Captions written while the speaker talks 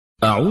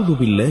أعوذ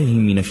بالله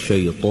من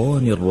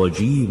الشيطان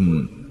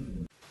الرجيم.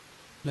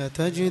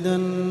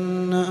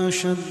 لتجدن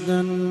أشد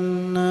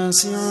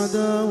الناس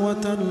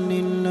عداوة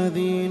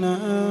للذين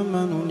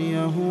آمنوا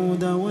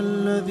اليهود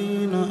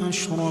والذين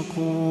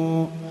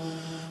أشركوا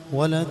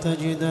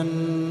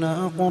ولتجدن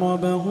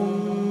أقربهم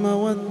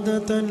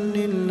مودة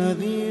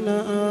للذين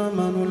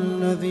آمنوا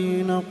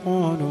الذين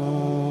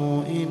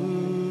قالوا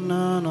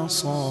إنا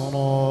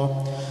نصارى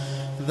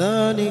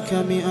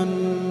ذلك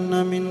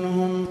بأن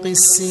منهم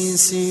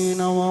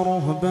قسيسين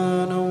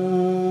ورهبانا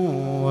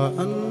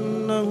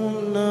وأنهم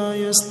لا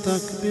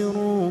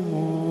يستكبرون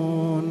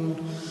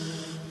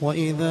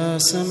وإذا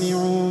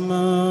سمعوا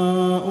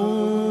ما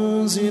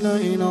أنزل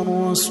إلى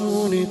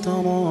الرسول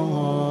ترى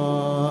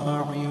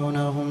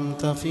أعينهم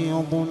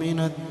تفيض من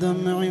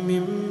الدمع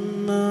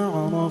مما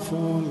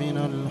عرفوا من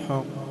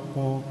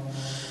الحق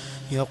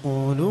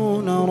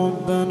يقولون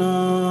ربنا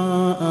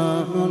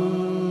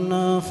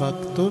آمنا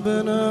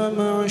فاكتبنا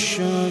مع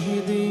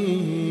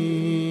الشاهدين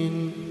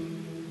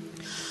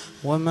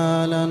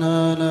وما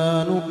لنا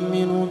لا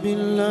نؤمن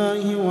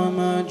بالله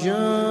وما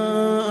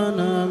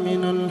جاءنا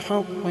من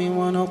الحق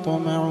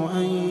ونطمع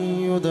أن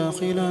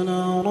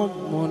يدخلنا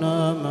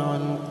ربنا مع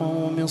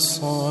القوم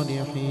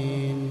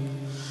الصالحين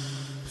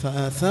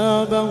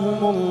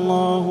فأثابهم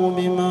الله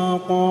بما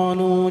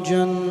قالوا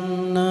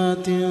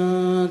جنات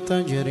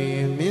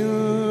تجري من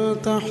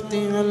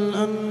تحتها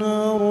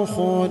الأنهار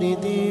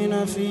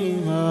خالدين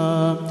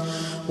فيها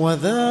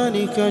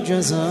وذلك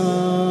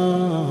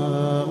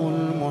جزاء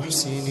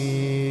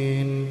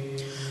المحسنين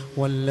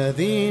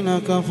والذين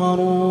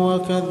كفروا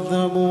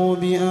وكذبوا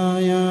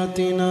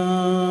بآياتنا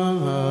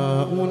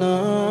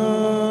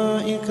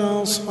أولئك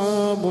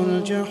أصحاب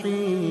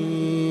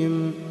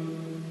الجحيم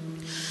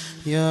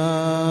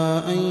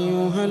يا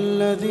أيها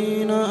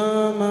الذين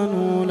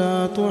آمنوا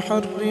لا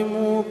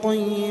تحرموا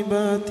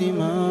طيبات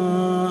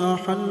ما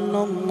أحل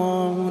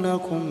الله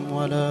لكم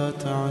ولا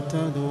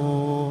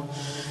تعتدوا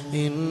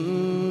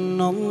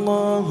إن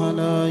الله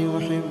لا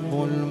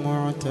يحب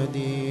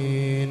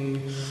المعتدين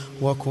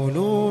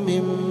وكلوا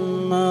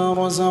مما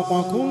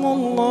رزقكم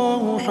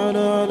الله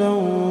حلالا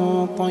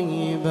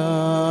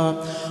طيبا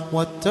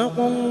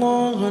واتقوا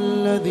الله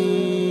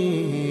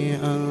الذي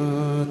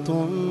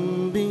أنتم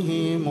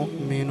به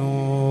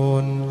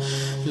مؤمنون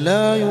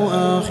لا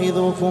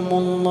يؤاخذكم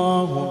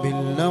الله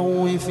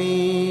باللغو في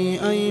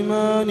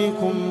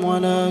أيمانكم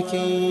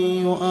ولكن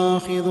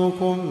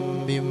يؤاخذكم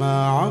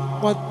بما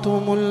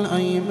عقدتم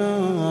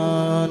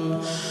الأيمان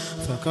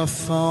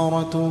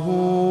فكفارته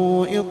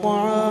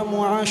إطعام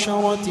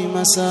 10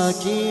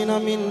 مساكين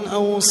من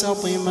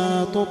أوسط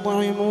ما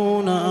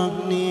تطعمون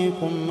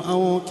أهليكم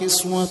أو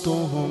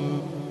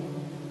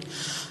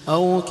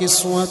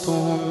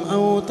كسوتهم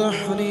أو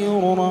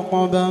تحرير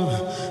رقبة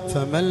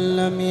فمن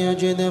لم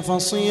يجد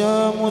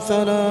فصيام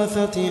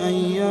 3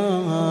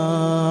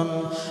 أيام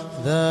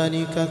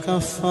ذلك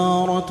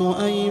كفارة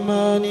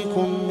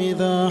أيمانكم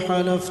إذا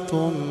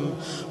حلفتم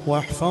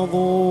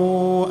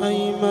واحفظوا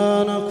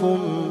أيمانكم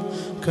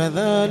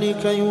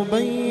كذلك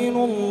يبين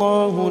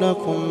الله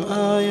لكم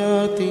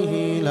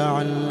آياته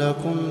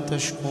لعلكم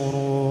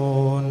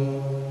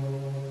تشكرون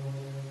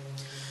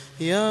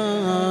يا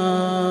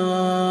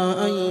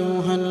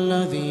أيها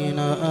الذين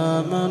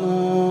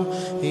آمنوا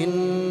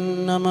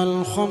إنما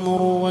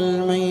الخمر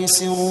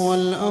والميسر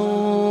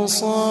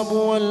والأنصاب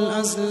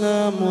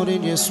والأزلام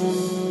رجس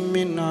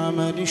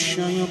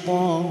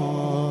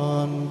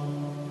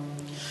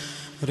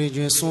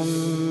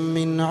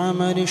من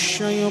عمل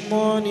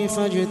الشيطان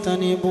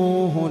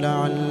فاجتنبوه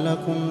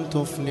لعلكم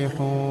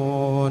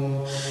تفلحون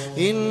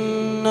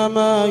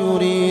إنما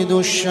يريد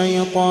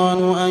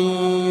الشيطان أن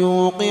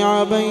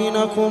يوقع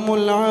بينكم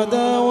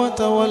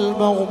العداوة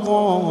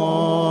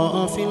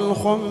والبغضاء في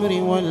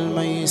الخمر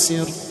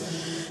والميسر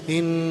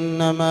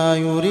إنما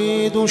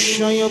يريد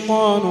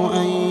الشيطان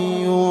أن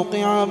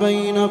يوقع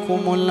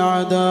بينكم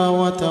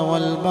العداوة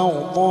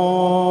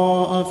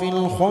والبغضاء في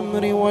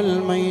الخمر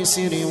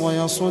والميسر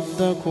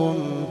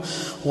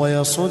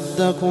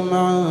ويصدكم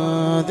عن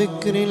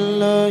ذكر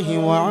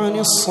الله وعن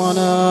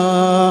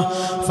الصلاة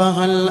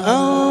فهل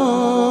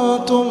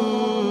أنتم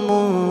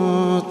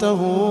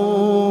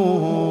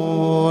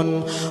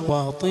منتهون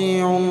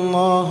وأطيعوا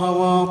الله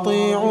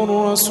وأطيعوا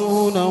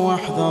الرسول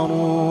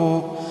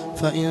واحذروا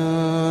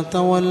فإن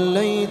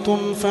توليتم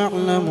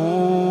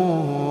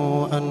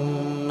فاعلموا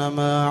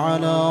أنما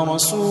على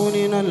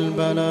رسولنا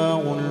البلاغ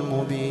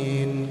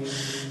المبين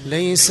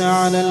ليس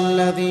على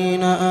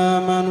الذين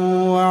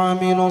آمنوا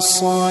وعملوا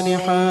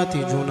الصالحات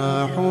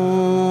جناح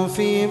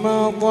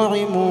فيما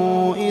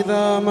طعموا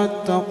إذا ما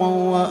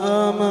اتقوا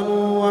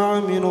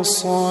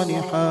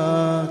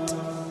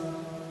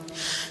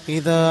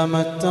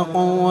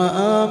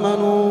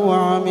وآمنوا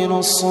وعملوا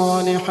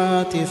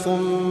الصالحات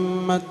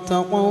ثم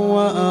اتقوا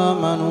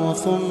وآمنوا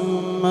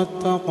ثم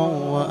اتقوا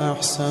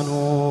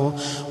وأحسنوا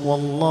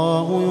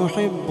والله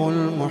يحب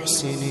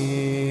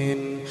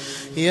المحسنين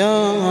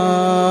يا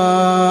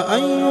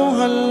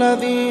أيها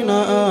الذين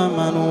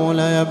آمنوا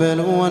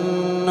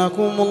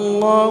ليبلونكم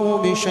الله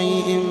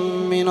بشيء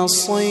من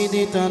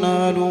الصيد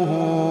تناله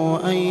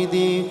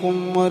أيديكم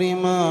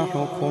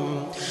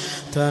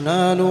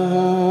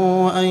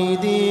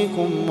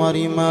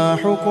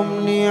ورماحكم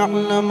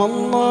ليعلم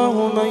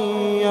الله من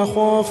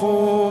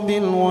يخافه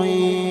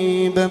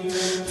بالغيب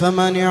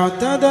فمن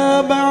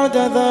اعتدى بعد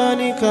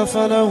ذلك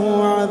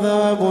فله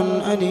عذاب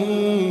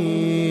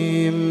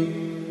أليم.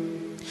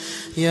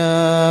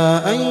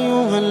 يا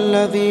أيها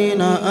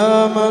الذين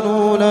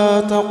آمنوا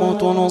لا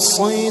تقتلوا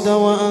الصيد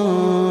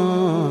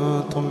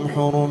وأنتم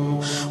حرم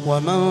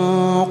ومن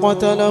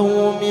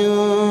قتله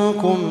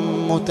منكم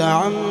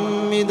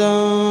متعمدا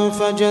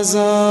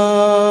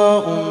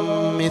فجزاء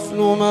مثل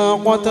ما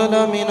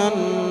قتل من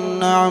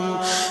النعم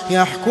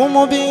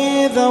يحكم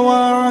به ذوى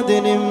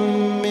عدل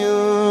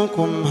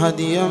منكم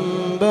هديا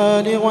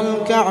بالغ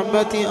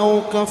الكعبة أو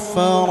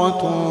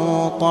كفارة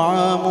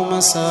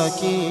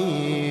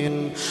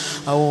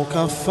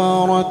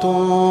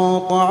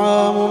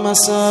طعام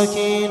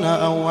مساكين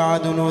أو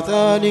عدل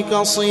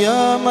ذلك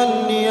صياما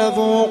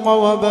ليذوق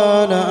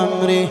وبال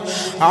أمره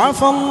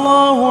عفى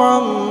الله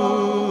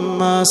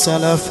عما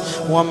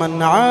سلف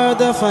ومن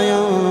عاد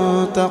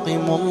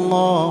فينتقم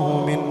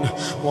الله منه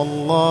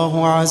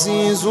والله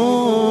عزيز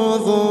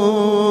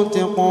ذو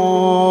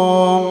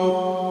انتقام.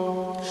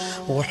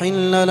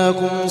 أحل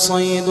لكم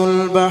صيد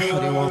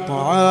البحر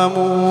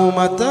وطعامه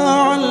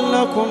متاعا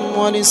لكم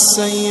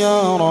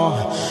وللسيارة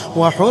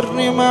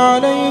وحرم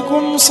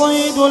عليكم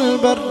صيد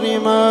البر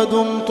ما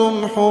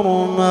دمتم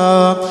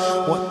حرما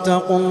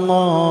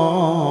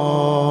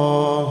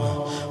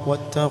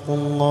واتقوا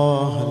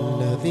الله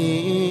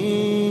الذي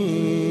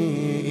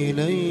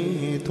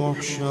إليه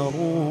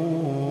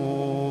تحشرون.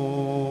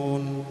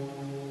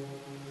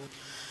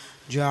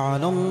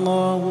 جعل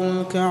الله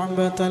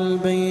الكعبة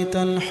البيت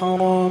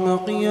الحرام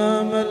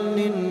قياما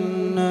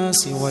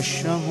للناس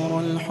والشهر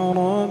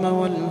الحرام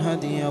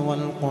والهدي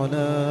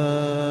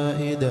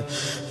والقلائد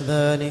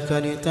ذلك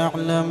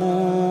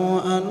لتعلموا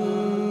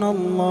أن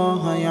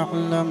الله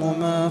يعلم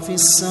ما في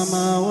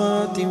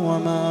السماوات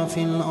وما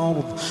في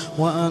الأرض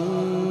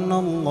وأن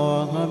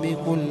الله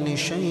بكل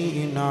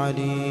شيء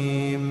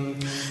عليم.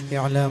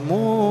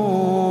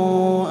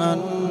 اعلموا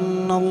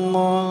أن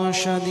الله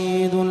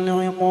شديد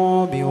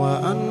العقاب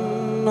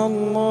وأن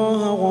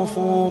الله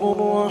غفور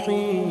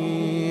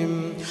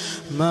رحيم.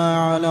 ما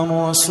على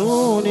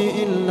الرسول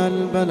إلا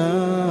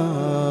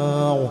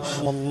البلاغ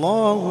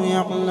والله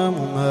يعلم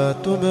ما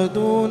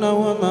تبدون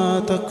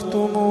وما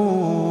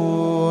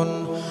تكتمون.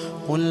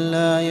 قل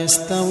لا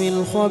يستوي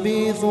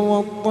الخبيث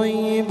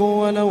والطيب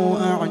ولو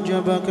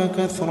أعجبك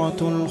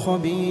كثرة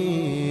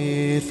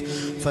الخبيث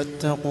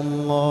فاتقوا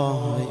الله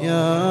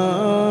يا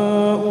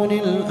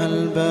أولي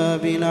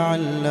الألباب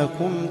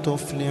لعلكم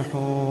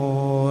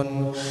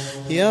تفلحون.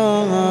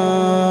 يا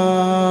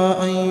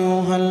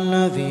أيها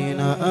الذين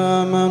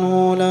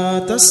آمنوا لا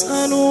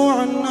تسألوا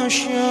عن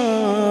أشياء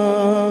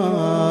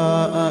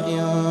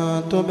إن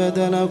تبد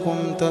لكم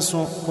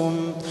تسؤكم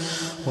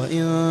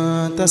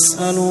وإن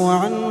تسألوا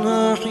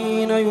عنها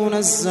حين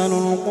ينزل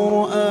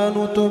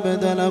القرآن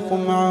تبد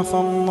لكم عفى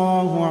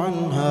الله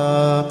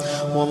عنها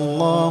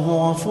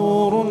والله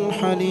غفور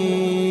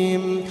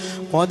حليم.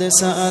 قد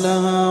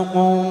سألها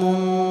قوم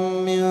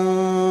من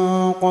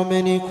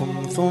قبلكم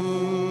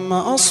ثم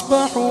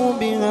أصبحوا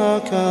بها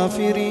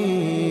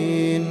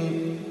كافرين.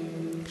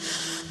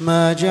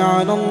 ما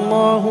جعل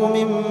الله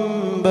من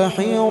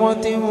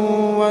بحيرة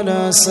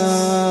ولا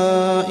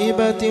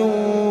سائبة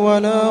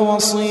ولا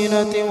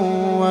وصيلة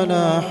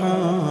ولا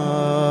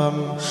حام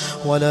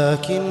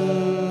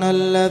ولكن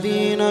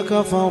الذين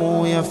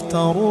كفروا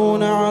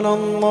يفترون على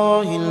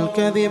الله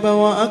الكذب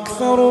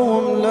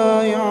وأكثرهم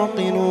لا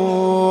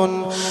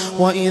يعقلون.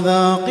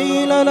 وإذا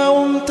قيل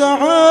لهم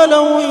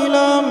تعالوا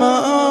إلى ما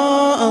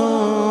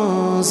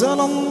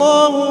أنزل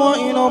الله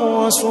وإلى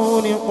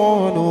الرسول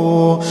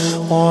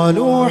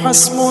قالوا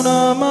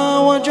حسبنا ما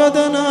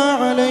وجدنا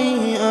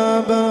عليه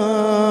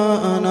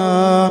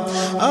آباءنا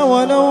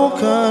أولو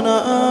كان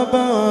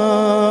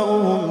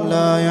آباؤهم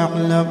لا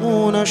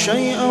يعلمون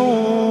شيئا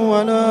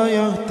ولا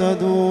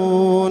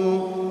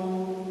يهتدون.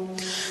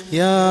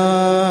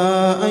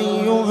 يا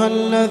أيها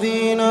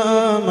الذين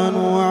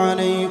آمنوا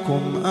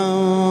عليكم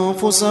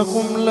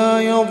أنفسكم لا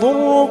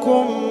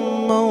يضركم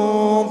من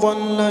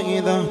ضل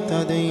إذا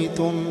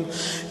اهتديتم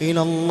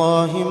إلى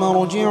الله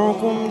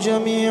مرجعكم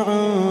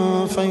جميعا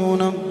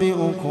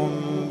فينبئكم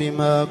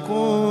بما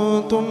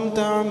كنتم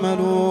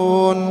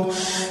تعملون.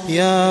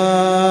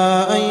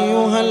 يا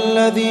أيها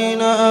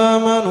الذين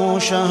آمنوا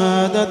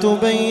شهادة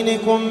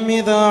بينكم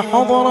إذا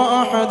حضر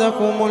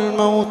أحدكم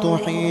الموت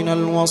حين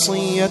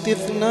الوصية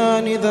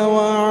اثنان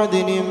ذوى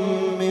عدل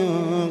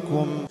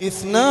منكم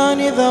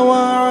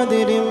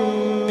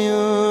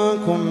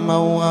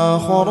أو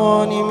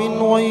آخران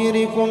من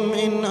غيركم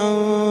إن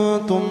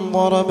أنتم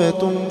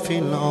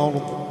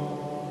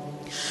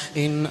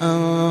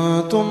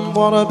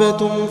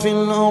ضربتم في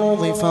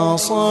الأرض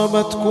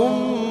فأصابتكم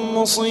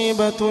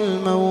مصيبة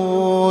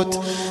الموت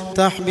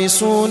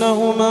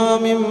تحبسونهما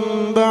من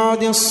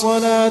بعد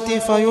الصلاة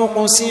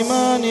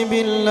فيقسمان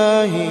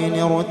بالله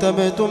إن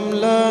ارتبتم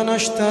لا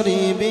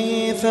نشتري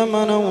به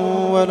ثمنا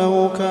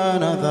ولو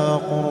كان ذا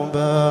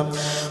قربى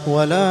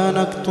ولا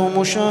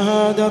نكتم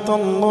شهادة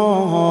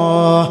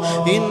الله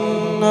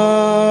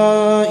إنا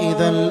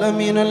إذا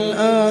لمن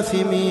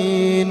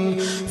الآثمين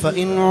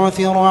فإن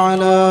عثر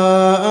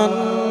على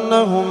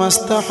أنهما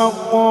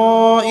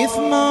استحقا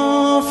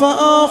إثما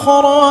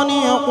فآخران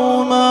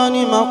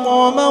يقومان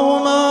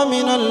مقامهما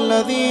من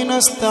الذين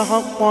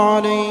استحق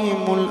عليهم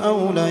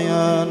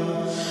الأوليان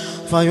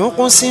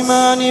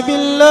فيقسمان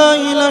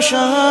بالله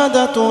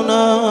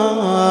لشهادتنا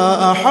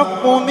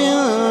أحق من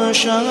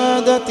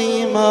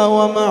شهادتهما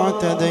وما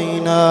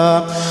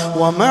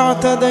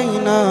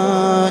اعتدينا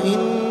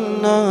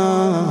إنا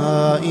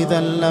إذا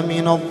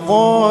لمن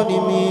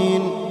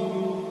الظالمين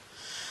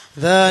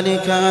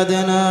ذلك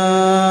أدنى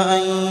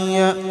أن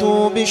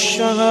يأتوا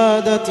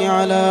بالشهادة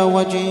على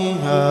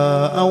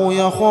وجهها أو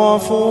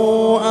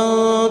يخافوا أن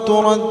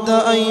ترد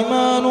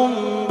أيمان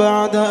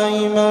بعد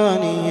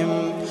أيمانهم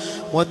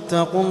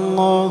واتقوا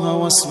الله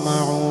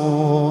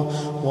واسمعوا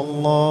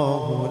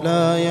والله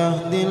لا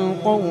يهدي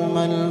القوم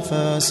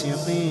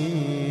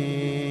الفاسقين.